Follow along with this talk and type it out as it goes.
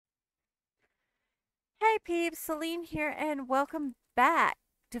Hey peeps, Celine here, and welcome back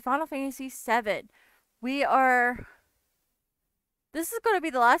to Final Fantasy VII. We are. This is going to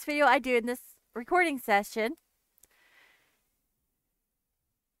be the last video I do in this recording session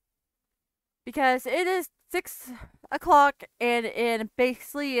because it is 6 o'clock, and in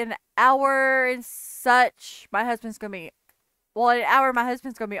basically an hour and such, my husband's going to be. Well, in an hour, my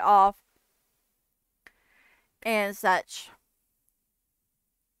husband's going to be off and such.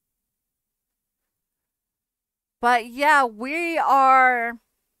 But yeah, we are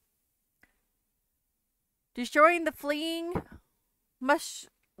destroying the fleeing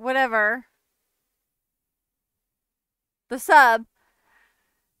whatever, the sub,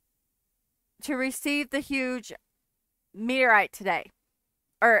 to receive the huge meteorite today.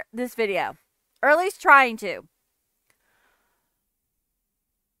 Or this video. Or at least trying to.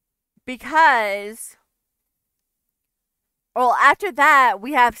 Because, well, after that,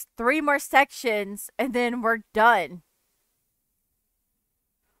 we have 3 more sections and then we're done.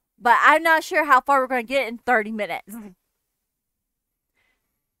 But I'm not sure how far we're going to get in 30 minutes.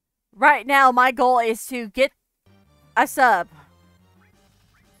 Right now, my goal is to get a sub.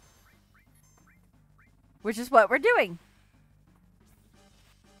 Which is what we're doing.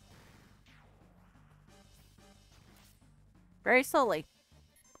 Very slowly.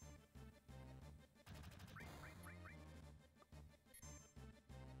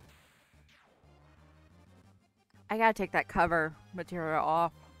 I gotta take that cover material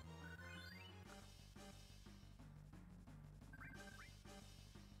off.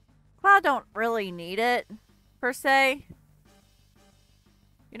 Cloud don't really need it, per se.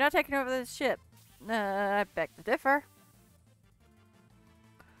 You're not taking over this ship. I beg to differ.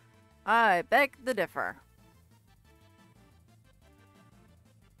 I beg to differ.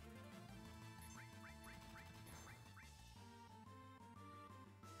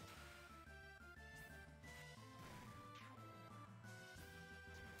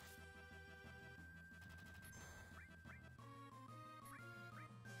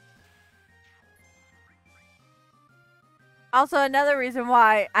 Also, another reason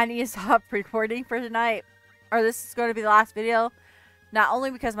why I need to stop recording for tonight, or this is going to be the last video, not only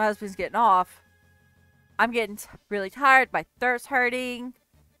because my husband's getting off, I'm getting really tired, my throat's hurting,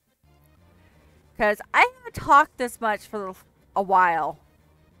 because I haven't talked this much for a while.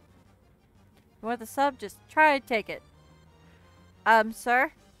 You want the sub? Just try to take it.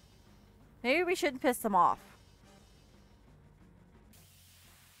 Sir? Maybe we shouldn't piss them off.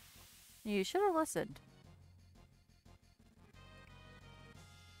 You should have listened.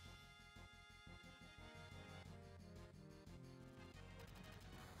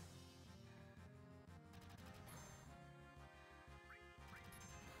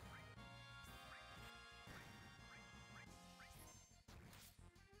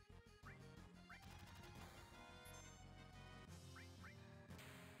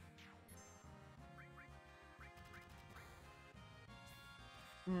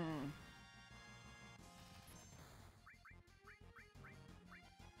 Hmm.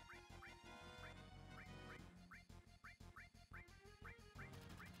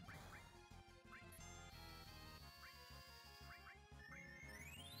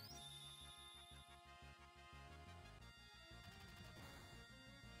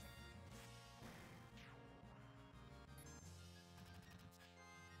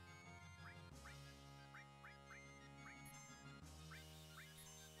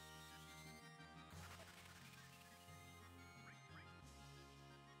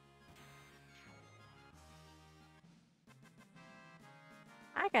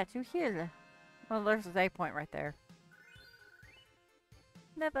 I got you here. Well, there's a save point right there.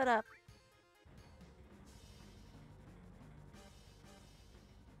 Nip it up.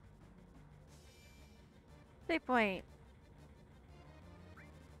 Save point.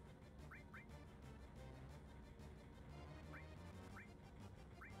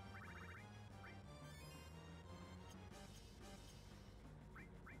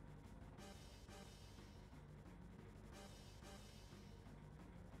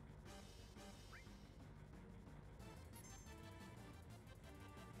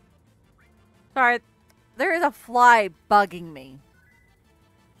 Sorry, there is a fly bugging me.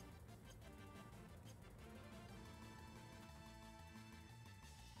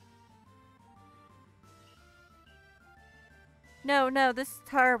 No, this is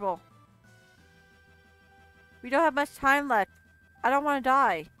terrible. We don't have much time left. I don't want to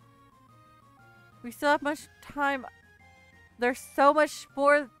die. We still have much time. There's so much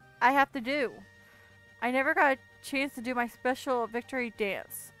more I have to do. I never got a chance to do my special victory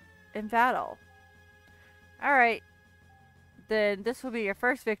dance in battle. Alright. Then this will be your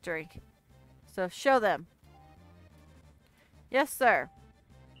first victory. So show them. Yes, sir.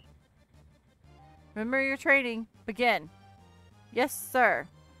 Remember your training. Begin. Yes, sir.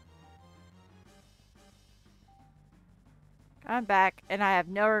 I'm back, and I have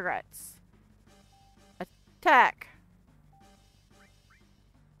no regrets. Attack.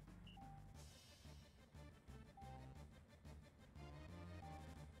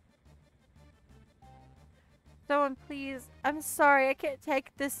 Someone please. I'm sorry. I can't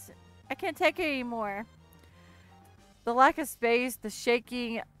take this. I can't take it anymore. The lack of space, the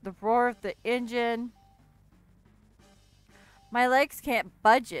shaking, the roar of the engine. My legs can't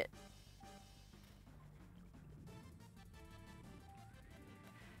budge it.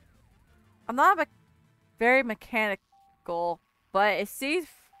 I'm not very mechanical, but it seems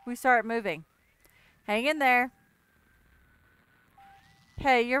we start moving. Hang in there.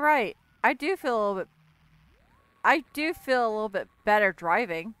 Hey, you're right. I do feel a little bit better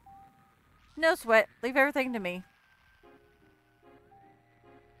driving. No sweat. Leave everything to me.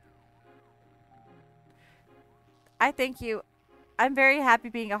 I thank you. I'm very happy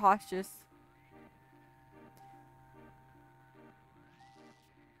being a hostess.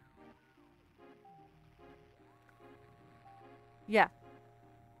 Yeah.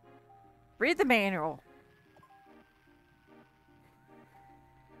 Read the manual.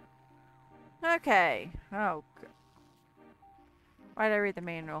 Okay. Oh. Why did I read the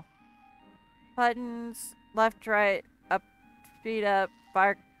manual? Buttons. Left, right. Up. Speed up.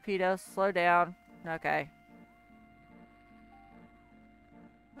 Fire torpedo. Slow down. Okay.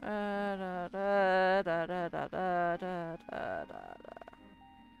 Da, da, da, da, da, da, da, da, da.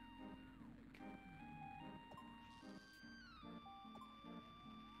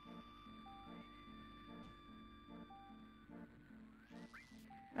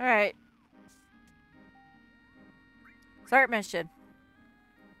 Alright. Start mission.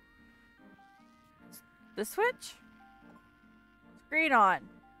 The switch? Screen on.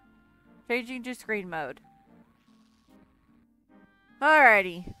 Changing to screen mode.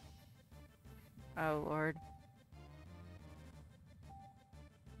 Alrighty. Oh, Lord.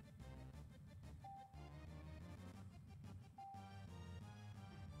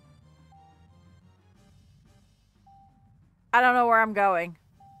 I don't know where I'm going.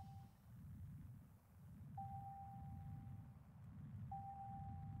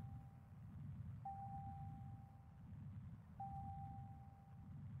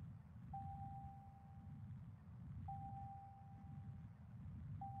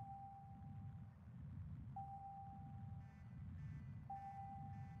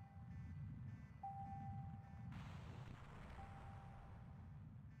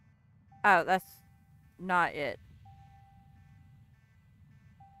 Oh, that's not it.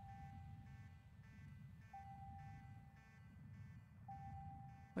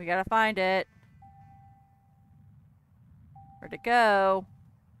 We gotta find it. Where'd it go?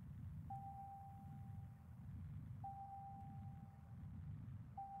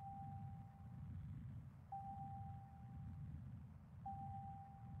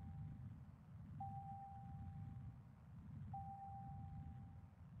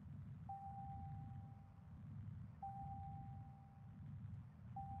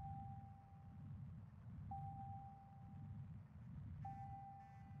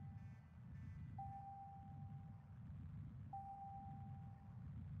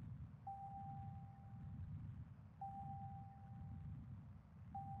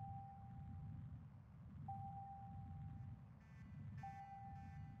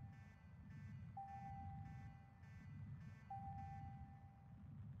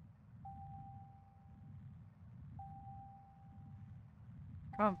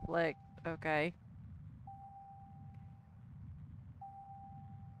 Conflict. Okay.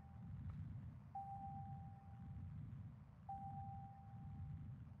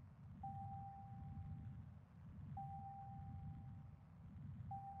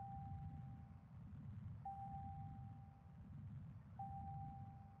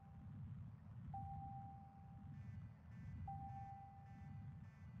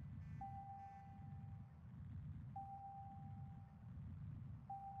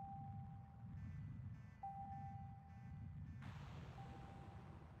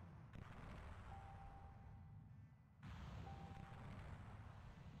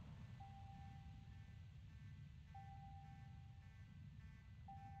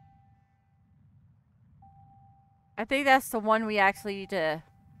 I think that's the one we actually need to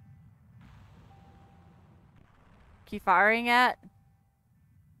keep firing at.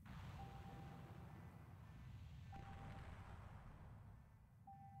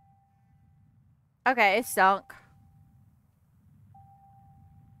 Okay, it's sunk.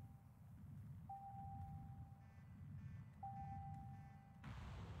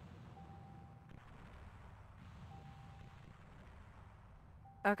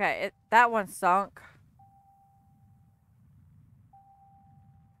 Okay, that one sunk.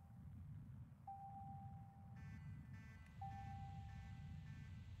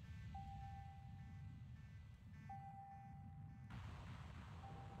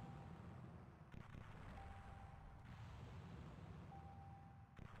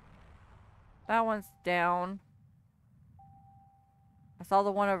 That one's down. I saw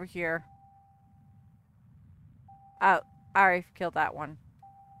the one over here. Oh, I already killed that one.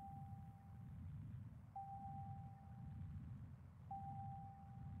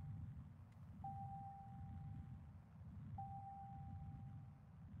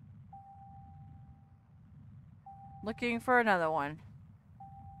 Looking for another one.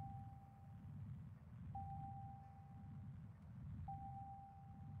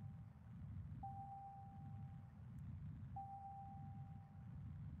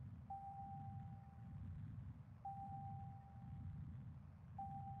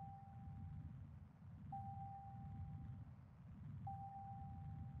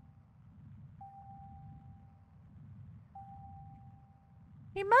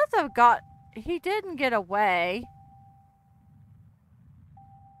 He must have got... He didn't get away.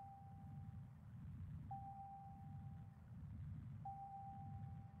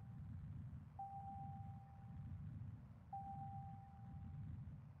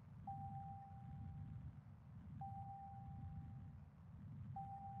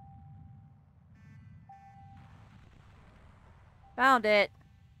 Found it.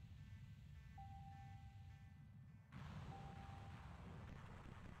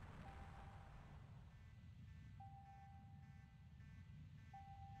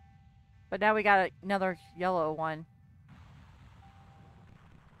 But now we got another yellow one.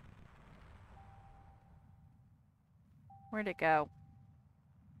 Where'd it go?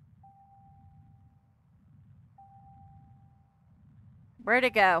 Where'd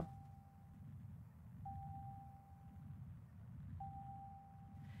it go?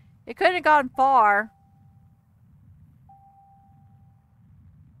 It couldn't have gone far.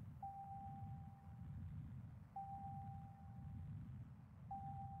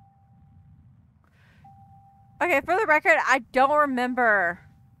 Okay, for the record, I don't remember.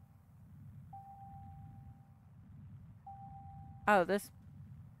 Oh, this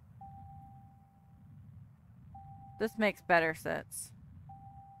makes better sense.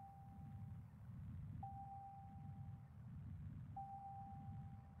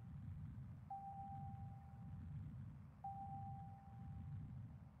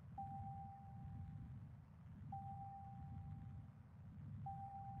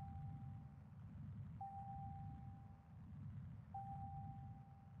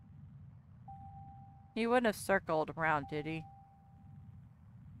 He wouldn't have circled around, did he?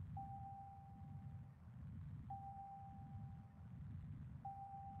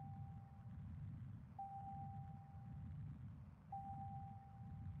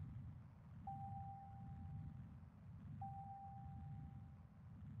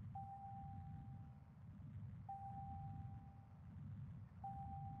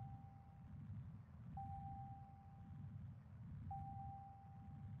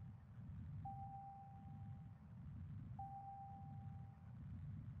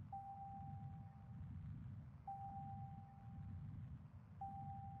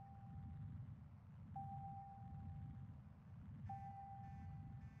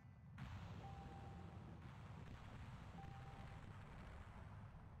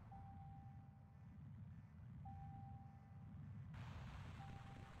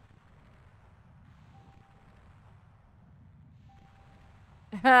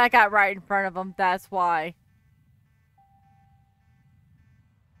 I got right in front of him, that's why.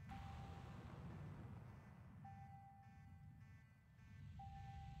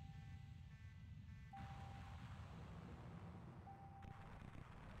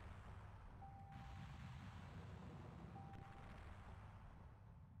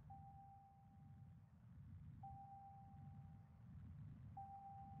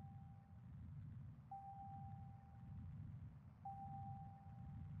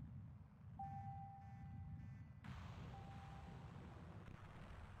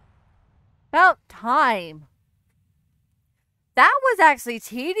 About time. That was actually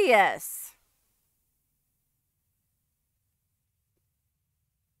tedious.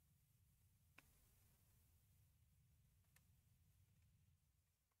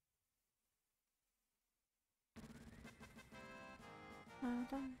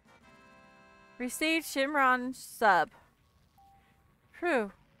 Received Shimron sub.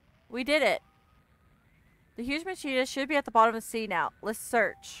 Phew. We did it. The huge machina should be at the bottom of the sea now. Let's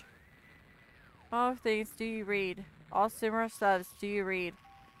search. All things do you read? All Simra subs do you read?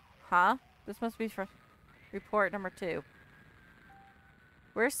 Huh? This must be for report number 2.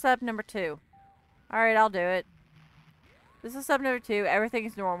 Where's sub number 2? Alright, I'll do it. This is sub number 2. Everything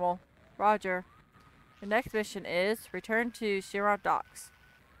is normal. Roger. The next mission is return to Shamrock Docks.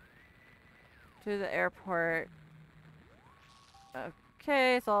 To the airport.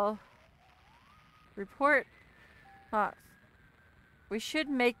 Okay, it's all... Report. Huh. We should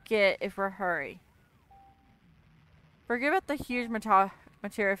make it if we're hurry. Forget about the huge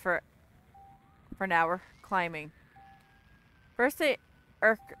material for now. We're climbing. First the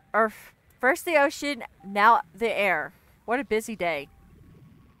first the ocean, now the air. What a busy day.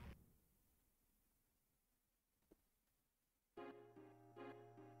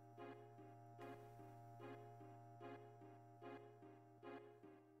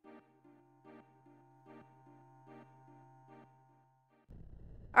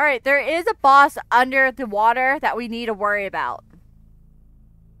 Alright, there is a boss under the water that we need to worry about.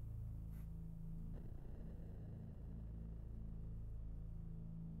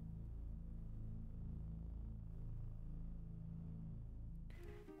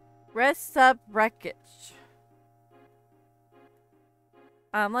 Rest sub wreckage.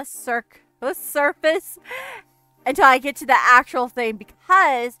 Let's surface until I get to the actual thing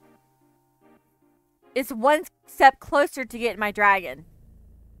because it's one step closer to getting my dragon.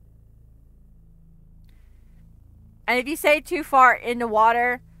 And if you stay too far in the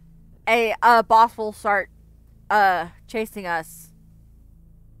water, a boss will start chasing us.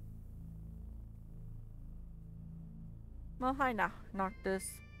 Well, hi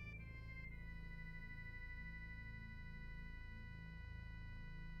Noctis.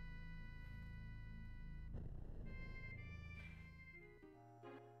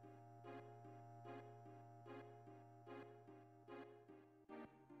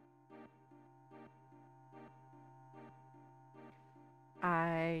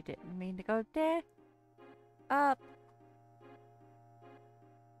 I didn't mean to go there. Up.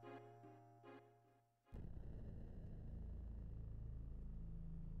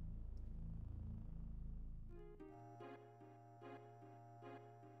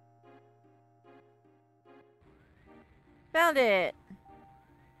 Found it.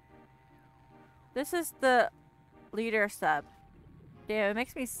 This is the leader sub. Damn, it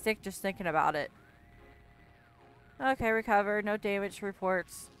makes me sick just thinking about it. Okay, recovered. No damage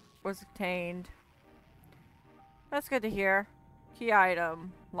reports was obtained. That's good to hear. Key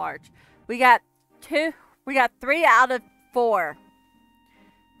item, large. We got 3 out of 4.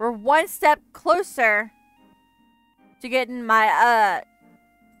 We're one step closer to getting my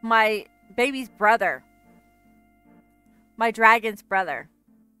my baby's brother. My dragon's brother.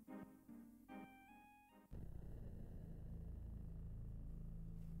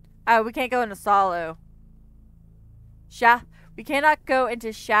 Oh, we can't go into Solo. We cannot go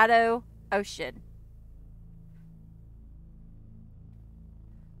into Shadow Ocean.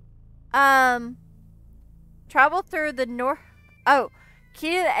 Travel through the north. Oh,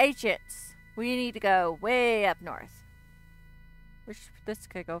 Key to the Ancients. We need to go way up north. Wish this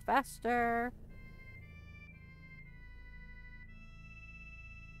could go faster.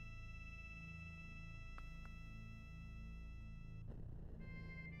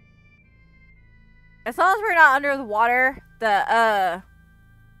 As long as we're not under the water, the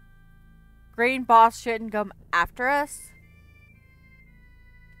green boss shouldn't come after us.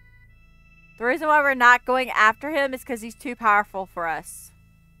 The reason why we're not going after him is because he's too powerful for us.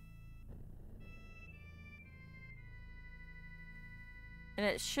 And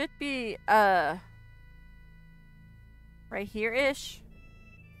it should be right here-ish.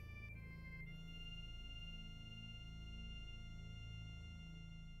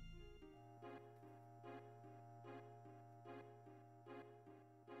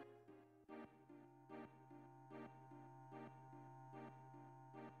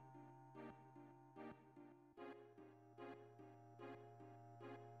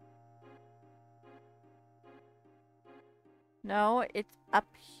 No, it's up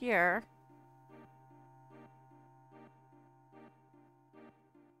here.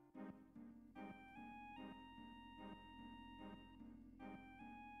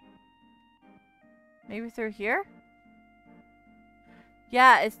 Maybe through here?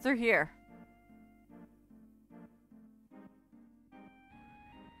 Yeah, it's through here.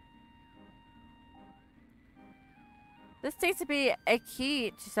 This seems to be a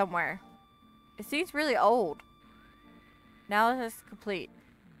key to somewhere. It seems really old. Now it is complete.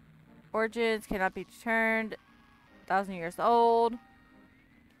 Origins cannot be returned. 1,000 years old.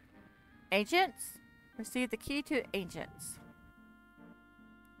 Ancients? Receive the key to Ancients.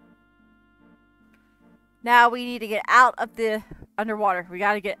 Now we need to get out of the underwater. We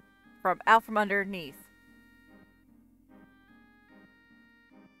gotta get from out from underneath.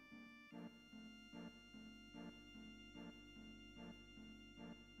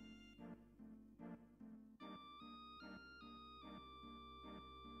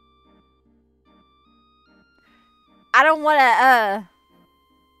 I don't want to,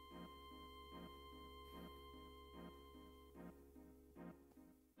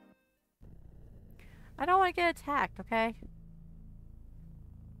 I don't want to get attacked, okay?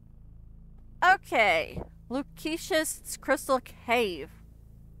 Okay. Lucetia's Crystal Cave.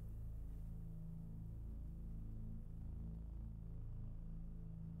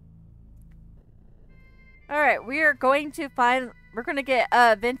 Alright, we're going to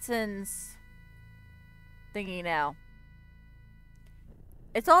get, Vincent's thingy now.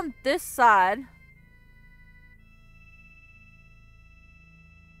 It's on this side.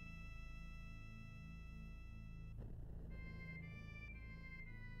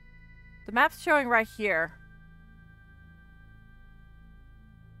 The map's showing right here.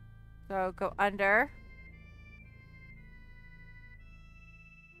 So go under.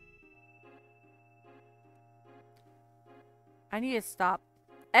 I need to stop.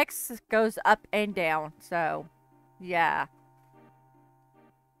 X goes up and down, so yeah.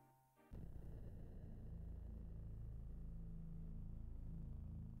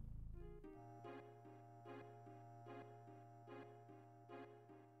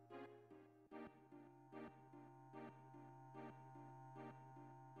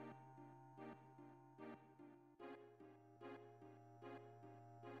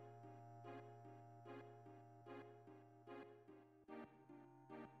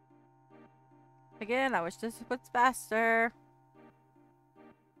 Again, I wish this was faster.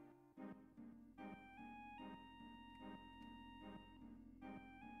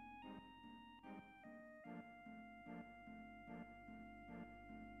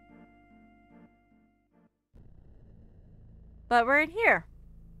 But we're in here.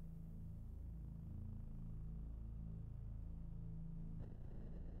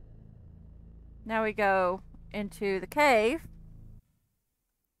 Now we go into the cave.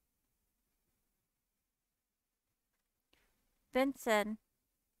 Vincent.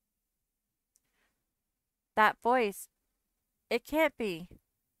 That voice. It can't be.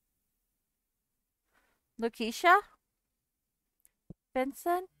 Luketia?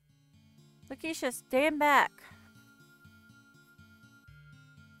 Vincent? Luketia, stand back.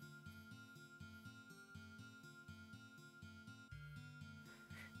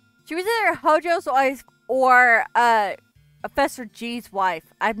 She was either Hojo's wife or Professor G's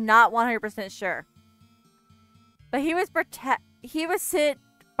wife. I'm not 100% sure. But he was sent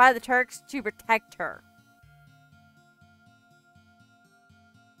by the Turks to protect her.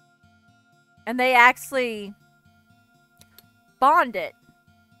 And they actually bonded.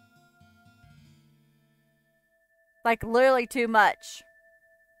 Like literally too much.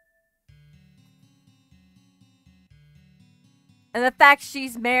 And the fact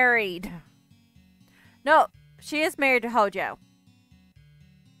she's married. No, she is married to Hojo.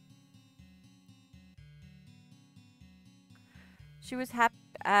 She was happy.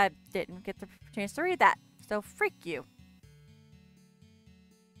 I didn't get the chance to read that. So freak you.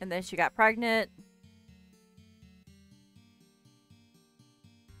 And then she got pregnant.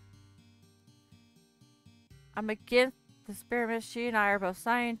 I'm against the experiment. She and I are both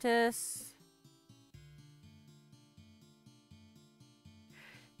scientists.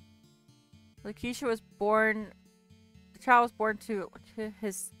 Luketia was born. The child was born to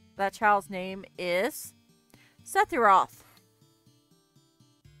that child's name is Sephiroth.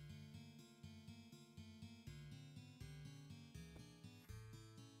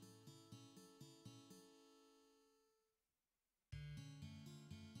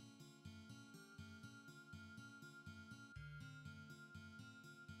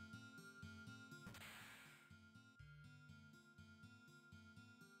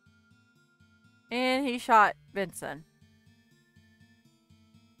 And he shot Vincent.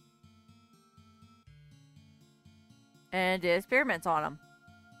 And did experiments on him.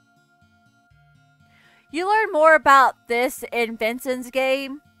 You learn more about this in Vincent's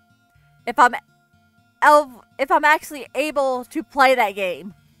game if I'm actually able to play that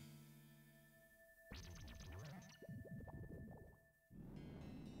game.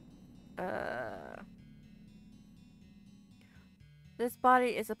 This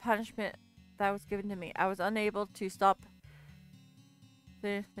body is a punishment that was given to me. I was unable to stop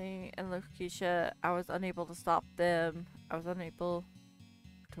the thing, and Luketia, I was unable to stop them. I was unable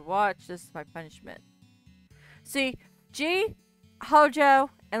to watch. This is my punishment. See, G, Hojo,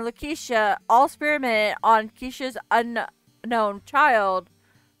 and Luketia all experimented on Keisha's unknown child,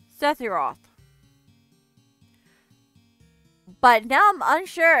 Sephiroth. But now I'm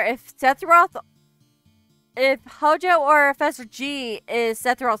unsure if Hojo or Professor G is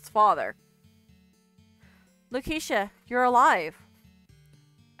Sephiroth's father. Lakeisha, you're alive.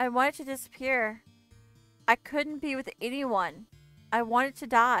 I wanted to disappear. I couldn't be with anyone. I wanted to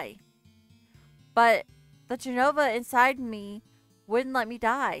die. But the Jenova inside me wouldn't let me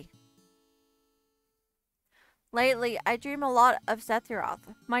die. Lately, I dream a lot of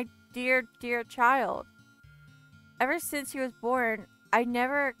Sephiroth, my dear, dear child. Ever since he was born, I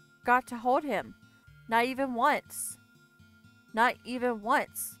never got to hold him. Not even once. Not even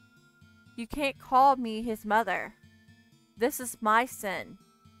once. You can't call me his mother. This is my sin.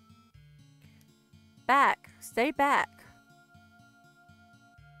 Back. Stay back.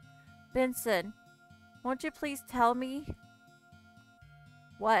 Vincent, won't you please tell me?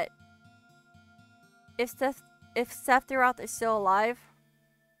 What? If Sephiroth is still alive?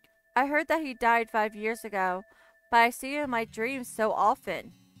 I heard that he died 5 years ago, but I see him in my dreams so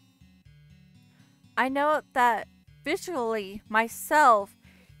often. I know that visually, myself,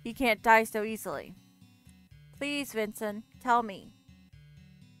 he can't die so easily. Please, Vincent, tell me.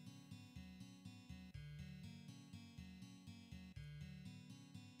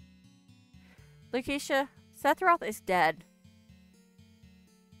 Lakeisha, Sephiroth is dead.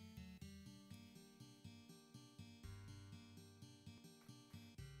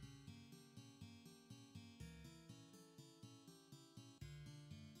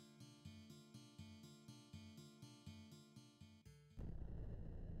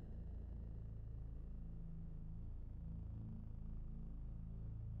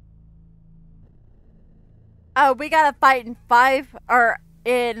 Oh, we gotta fight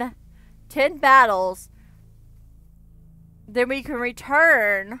in 10 battles. Then we can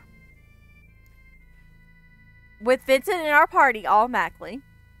return with Vincent in our party automatically.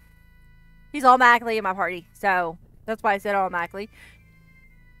 He's automatically in my party, so that's why I said automatically.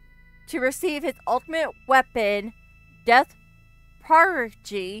 To receive his ultimate weapon, Death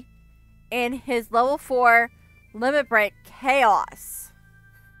Prodigy, and his level 4 Limit Break Chaos.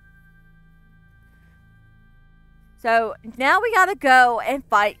 So now we gotta go and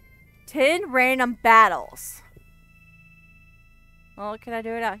fight 10 random battles. Well, can I do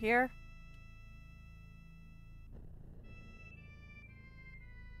it out here?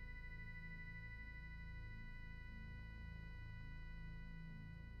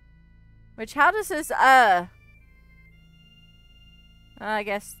 Which, how does this, I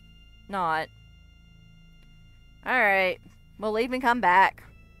guess not. Alright. We'll leave and come back.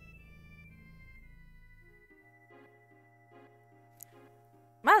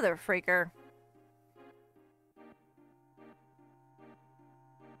 Mother freaker.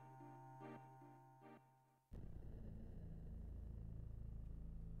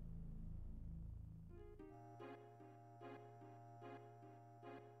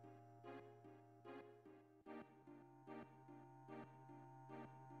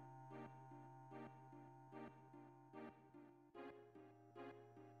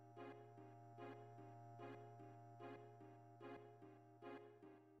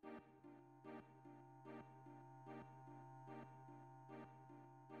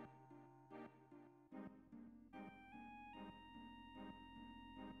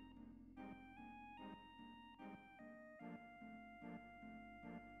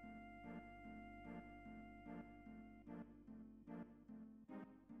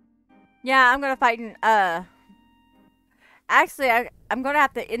 Yeah, I'm gonna fight in, actually, I'm gonna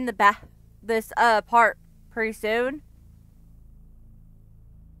have to end this part pretty soon.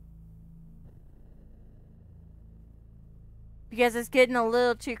 Because it's getting a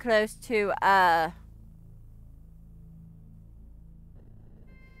little too close to,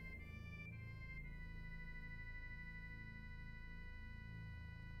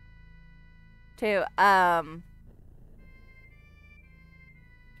 to,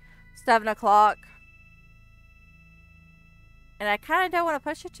 7 o'clock. And I kind of don't want to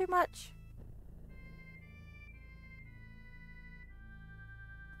push it too much.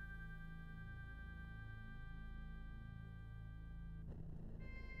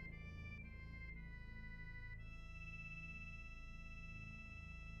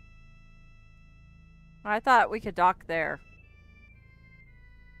 I thought we could dock there.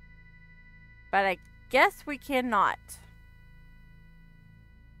 But I guess we cannot.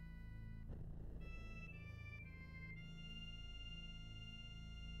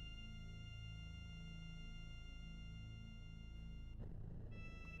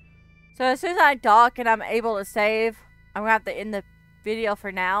 So as soon as I dock and I'm able to save, I'm gonna have to end the video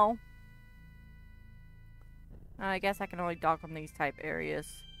for now. I guess I can only dock on these type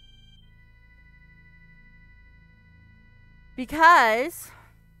areas. Because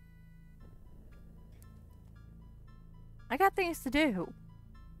I got things to do.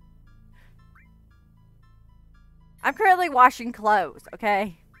 I'm currently washing clothes,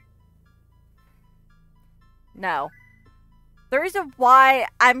 okay? No. The reason why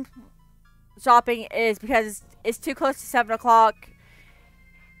I'm shopping is because it's too close to 7 o'clock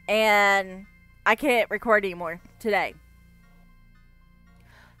and I can't record anymore today.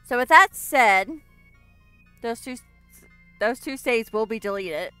 So with that said, those two saves will be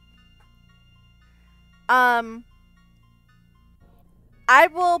deleted. I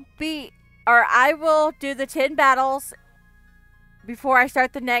will do the 10 battles before I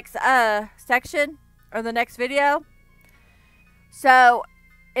start the next section or the next video. So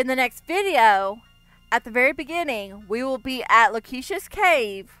in the next video, at the very beginning, we will be at Lakeisha's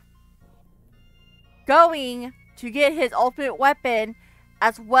cave going to get his ultimate weapon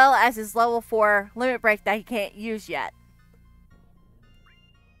as well as his level 4 limit break that he can't use yet.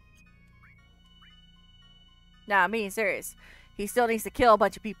 Nah, I'm being serious. He still needs to kill a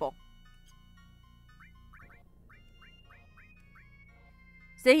bunch of people.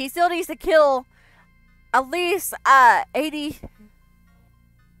 So he still needs to kill at least 80.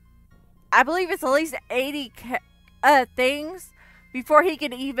 I believe it's at least 80 things before he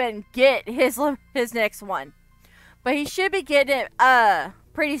can even get his next one. But he should be getting it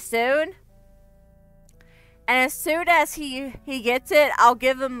pretty soon. And as soon as he gets it, I'll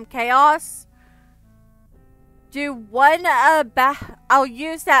give him chaos. Do one I'll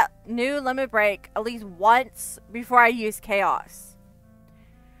use that new limit break at least once before I use chaos.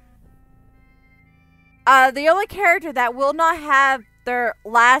 The only character that will not have their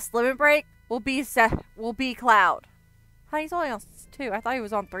last limit break will be Cloud. He's only on 2. I thought he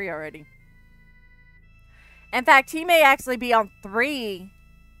was on 3 already. In fact, he may actually be on 3.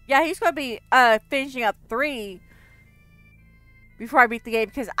 Yeah, he's going to be finishing up 3 before I beat the game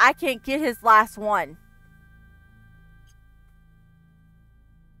because I can't get his last one.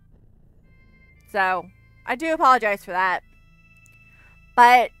 So, I do apologize for that.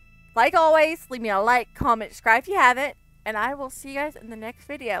 But, like always, leave me a like, comment, subscribe if you haven't. And I will see you guys in the next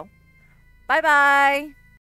video. Bye-bye.